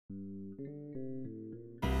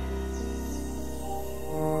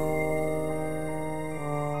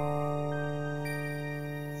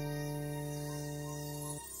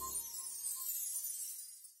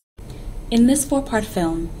In this four-part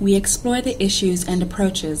film, we explore the issues and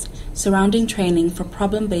approaches surrounding training for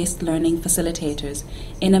problem-based learning facilitators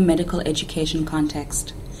in a medical education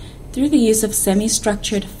context. Through the use of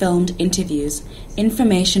semi-structured filmed interviews,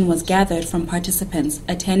 information was gathered from participants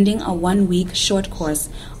attending a one-week short course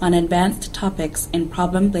on advanced topics in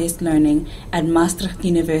problem-based learning at Maastricht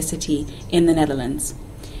University in the Netherlands.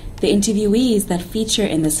 The interviewees that feature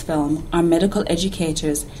in this film are medical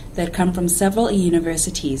educators that come from several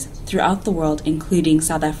universities throughout the world, including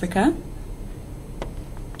South Africa,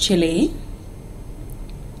 Chile,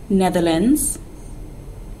 Netherlands,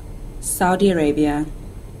 Saudi Arabia,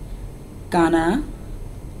 Ghana,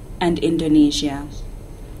 and Indonesia.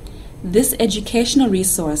 This educational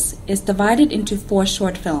resource is divided into 4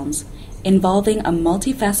 short films involving a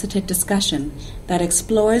multifaceted discussion that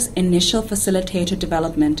explores initial facilitator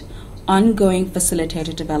development, ongoing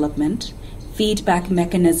facilitator development, feedback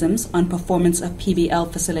mechanisms on performance of PBL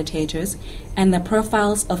facilitators, and the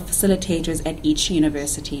profiles of facilitators at each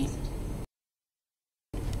university.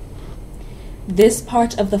 This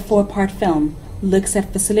part of the 4-part film looks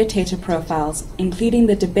at facilitator profiles, including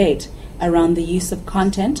the debate around the use of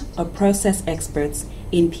content or process experts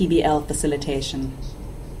in PBL facilitation.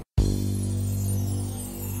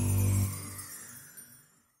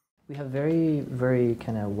 We have very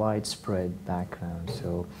kind of widespread background.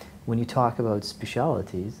 So when you talk about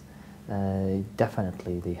specialities,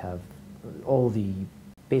 definitely they have all the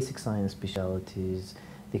basic science specialities.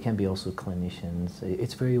 They can be also clinicians.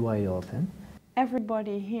 It's very wide open.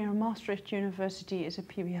 Everybody here at Maastricht University is a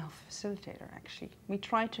PBL facilitator, actually. We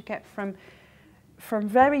try to get from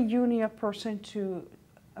very junior person to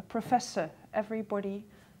a professor. Everybody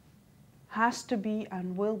has to be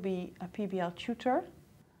and will be a PBL tutor.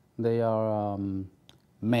 They are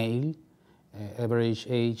male, average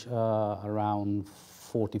age around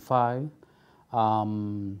 45.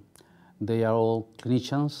 They are all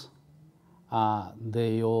clinicians.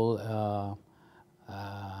 They all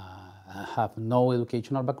have no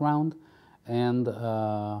educational background, and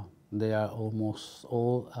they are almost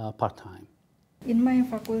all part-time. In my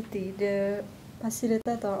faculty, the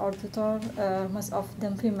facilitator or tutor, most of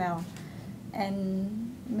them female, and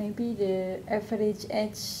maybe the average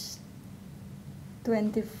age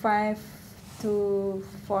 25 to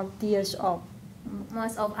 40 years old.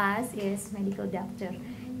 Most of us is medical doctor.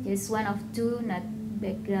 Just one of 2 not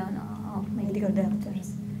background of medical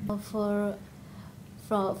doctors.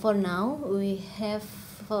 For now, we have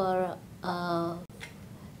for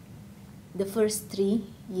the first 3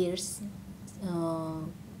 years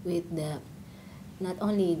with the not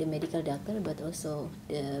only the medical doctor but also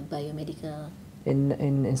the biomedical.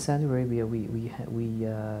 In Saudi Arabia, we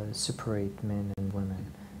separate men and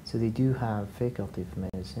women. So they do have faculty of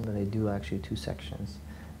medicine, but they do actually 2 sections.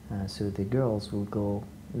 So the girls will go.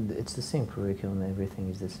 It's the same curriculum. Everything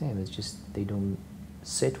is the same. It's just they don't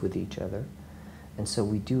sit with each other. And so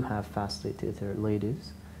we do have facilitator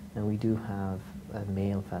ladies, and we do have a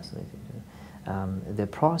male facilitator. The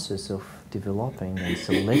process of developing and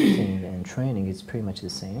selecting and training is pretty much the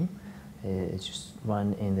same. It's just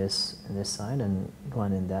one in this side and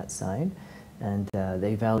one in that side, and the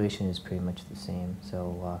evaluation is pretty much the same.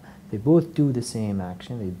 So they both do the same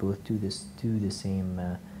action. They both do the same.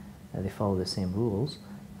 They follow the same rules,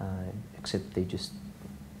 except they just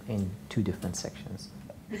in 2 different sections.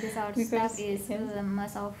 Because our staff is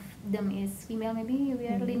most of them is female. Maybe we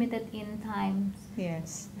are limited in time.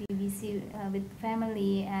 Yes. Be busy with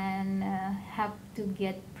family and have to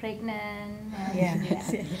get pregnant.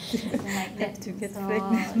 Yes. Like that. To get so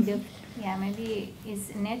pregnant. yeah, maybe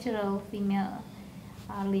it's natural. Female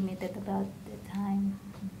are limited about the time.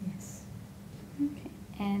 Yes. Okay.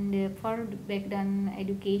 And for the background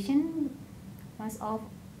education, most of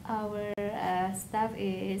our staff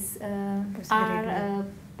is are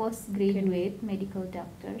postgraduate medical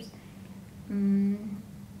doctors.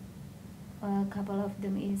 A couple of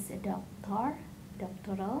them is a doctoral,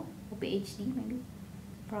 or PhD maybe.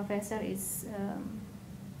 Professor is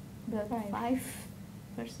about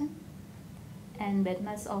 5%, and but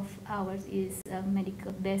most of ours is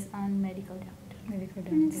medical, based on medical doctor.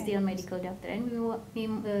 Still medical doctor, and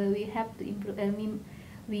we have to improve.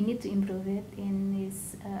 We need to improve it in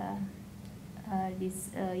these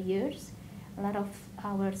years. A lot of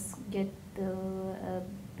ours get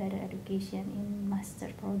better education in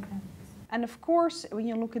master programs. And of course, when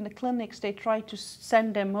you look in the clinics, they try to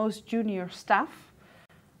send their most junior staff.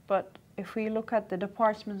 But if we look at the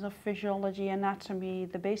departments of physiology, anatomy,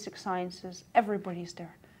 the basic sciences, everybody's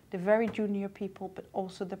there. The very junior people, but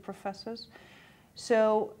also the professors.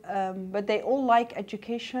 So, but they all like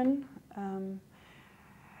education.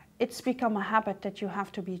 It's become a habit that you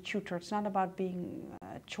have to be a tutor. It's not about being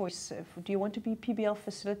a choice. Do you want to be PBL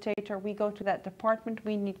facilitator? We go to that department.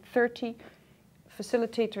 We need 30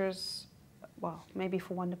 facilitators. Well, maybe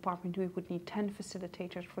for one department we would need 10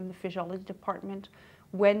 facilitators from the physiology department.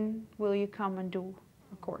 When will you come and do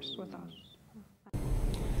a course with us?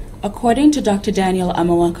 According to Dr. Daniel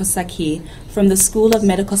Amawako-Saki from the School of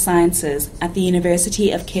Medical Sciences at the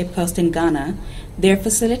University of Cape Coast in Ghana, their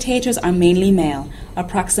facilitators are mainly male,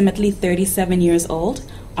 approximately 37 years old,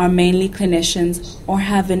 are mainly clinicians or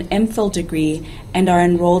have an MPhil degree and are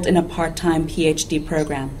enrolled in a part-time PhD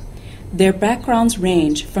program. Their backgrounds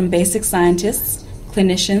range from basic scientists,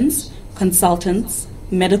 clinicians, consultants,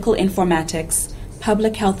 medical informatics,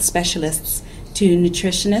 public health specialists, to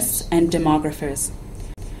nutritionists and demographers.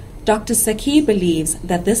 Dr. Saki believes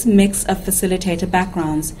that this mix of facilitator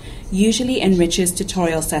backgrounds usually enriches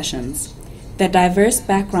tutorial sessions. Their diverse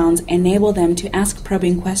backgrounds enable them to ask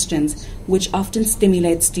probing questions, which often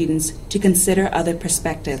stimulate students to consider other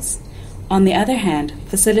perspectives. On the other hand,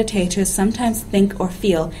 facilitators sometimes think or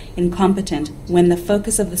feel incompetent when the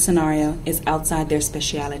focus of the scenario is outside their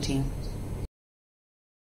speciality.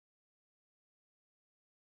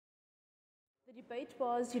 The debate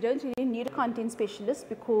was you don't really need a content specialist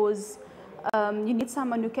because you need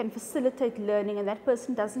someone who can facilitate learning, and that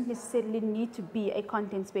person doesn't necessarily need to be a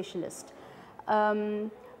content specialist.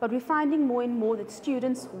 But we're finding more and more that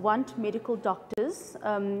students want medical doctors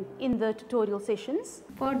in the tutorial sessions.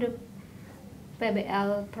 For the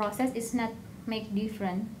PBL process, it's not make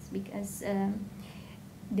difference because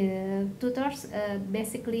the tutors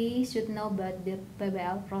basically should know about the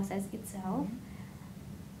PBL process itself.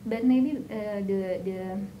 But maybe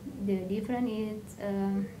the difference is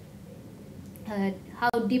how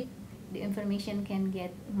deep the information can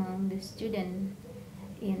get among the student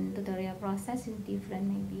in tutorial process is different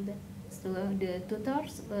maybe. But so the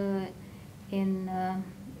tutors in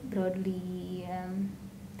broadly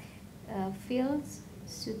fields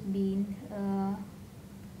should be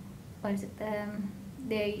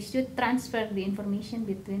they should transfer the information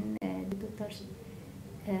between the tutors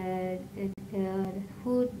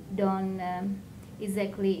who don't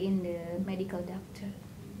exactly in the medical doctor.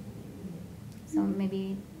 So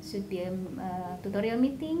maybe should be tutorial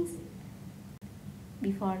meetings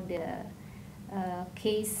before the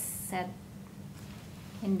case set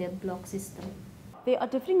in the block system. There are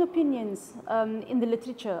differing opinions in the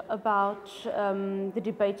literature about the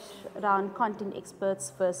debate around content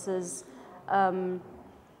experts versus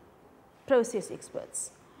process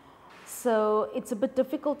experts. So it's a bit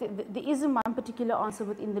difficult. There isn't one particular answer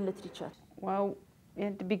within the literature. Well,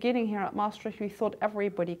 at the beginning here at Maastricht, we thought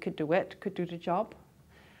everybody could do it, could do the job.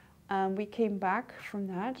 We came back from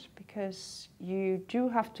that because you do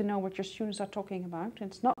have to know what your students are talking about.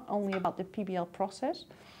 It's not only about the PBL process.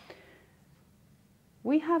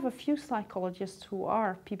 We have a few psychologists who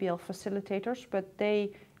are PBL facilitators, but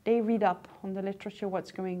they read up on the literature,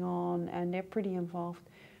 what's going on, and they're pretty involved.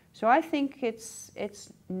 So I think it's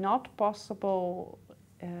not possible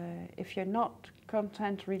if you're not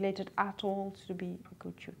content related at all to be a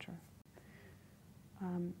good tutor.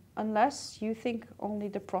 Unless you think only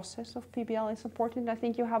the process of PBL is important, I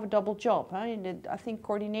think you have a double job. Huh? I think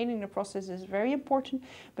coordinating the process is very important,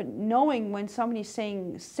 but knowing when somebody's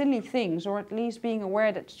saying silly things, or at least being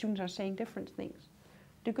aware that students are saying different things.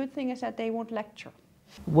 The good thing is that they won't lecture.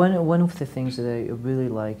 One of the things that I really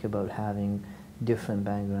like about having different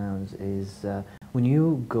backgrounds is when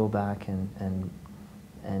you go back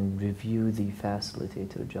and review the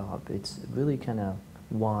facilitator job, it's really kind of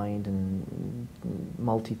wide and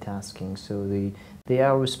multitasking. So they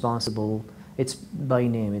are responsible. It's by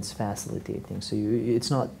name. It's facilitating. So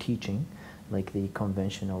it's not teaching like the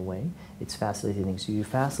conventional way. It's facilitating. So you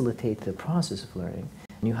facilitate the process of learning,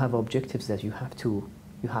 and you have objectives that you have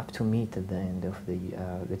to meet at the end of the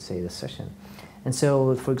let's say the session. And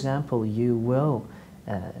so, for example, you will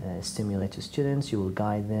stimulate your students. You will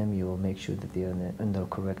guide them. You will make sure that they are on the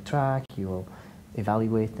correct track. You will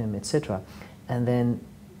evaluate them, etc. And then,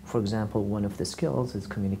 for example, one of the skills is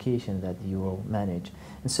communication that you will manage.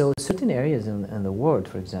 And so certain areas in the world,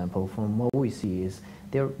 for example, from what we see is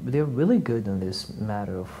they're really good in this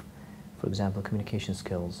matter of, for example, communication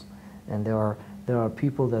skills. And there are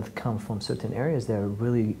people that come from certain areas that are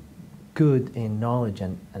really good in knowledge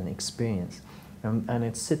and experience, and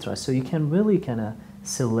etc. So you can really kind of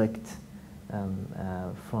select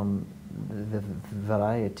from the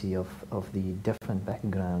variety of the different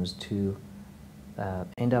backgrounds to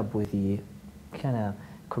end up with the kind of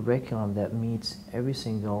curriculum that meets every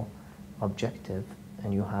single objective,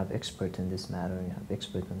 and you have expert in this matter, you have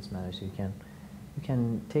expert in this matter, so you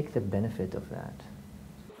can take the benefit of that.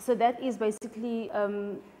 So that is basically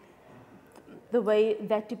the way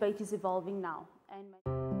that debate is evolving now.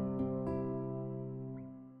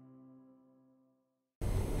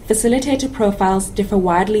 Facilitator profiles differ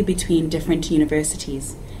widely between different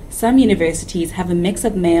universities. Some universities have a mix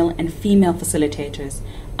of male and female facilitators.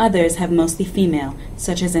 Others have mostly female,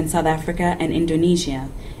 such as in South Africa and Indonesia,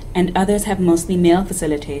 and others have mostly male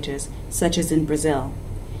facilitators, such as in Brazil.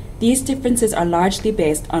 These differences are largely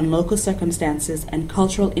based on local circumstances and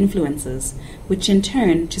cultural influences, which in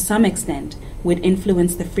turn, to some extent, would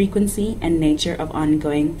influence the frequency and nature of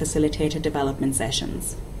ongoing facilitator development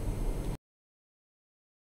sessions.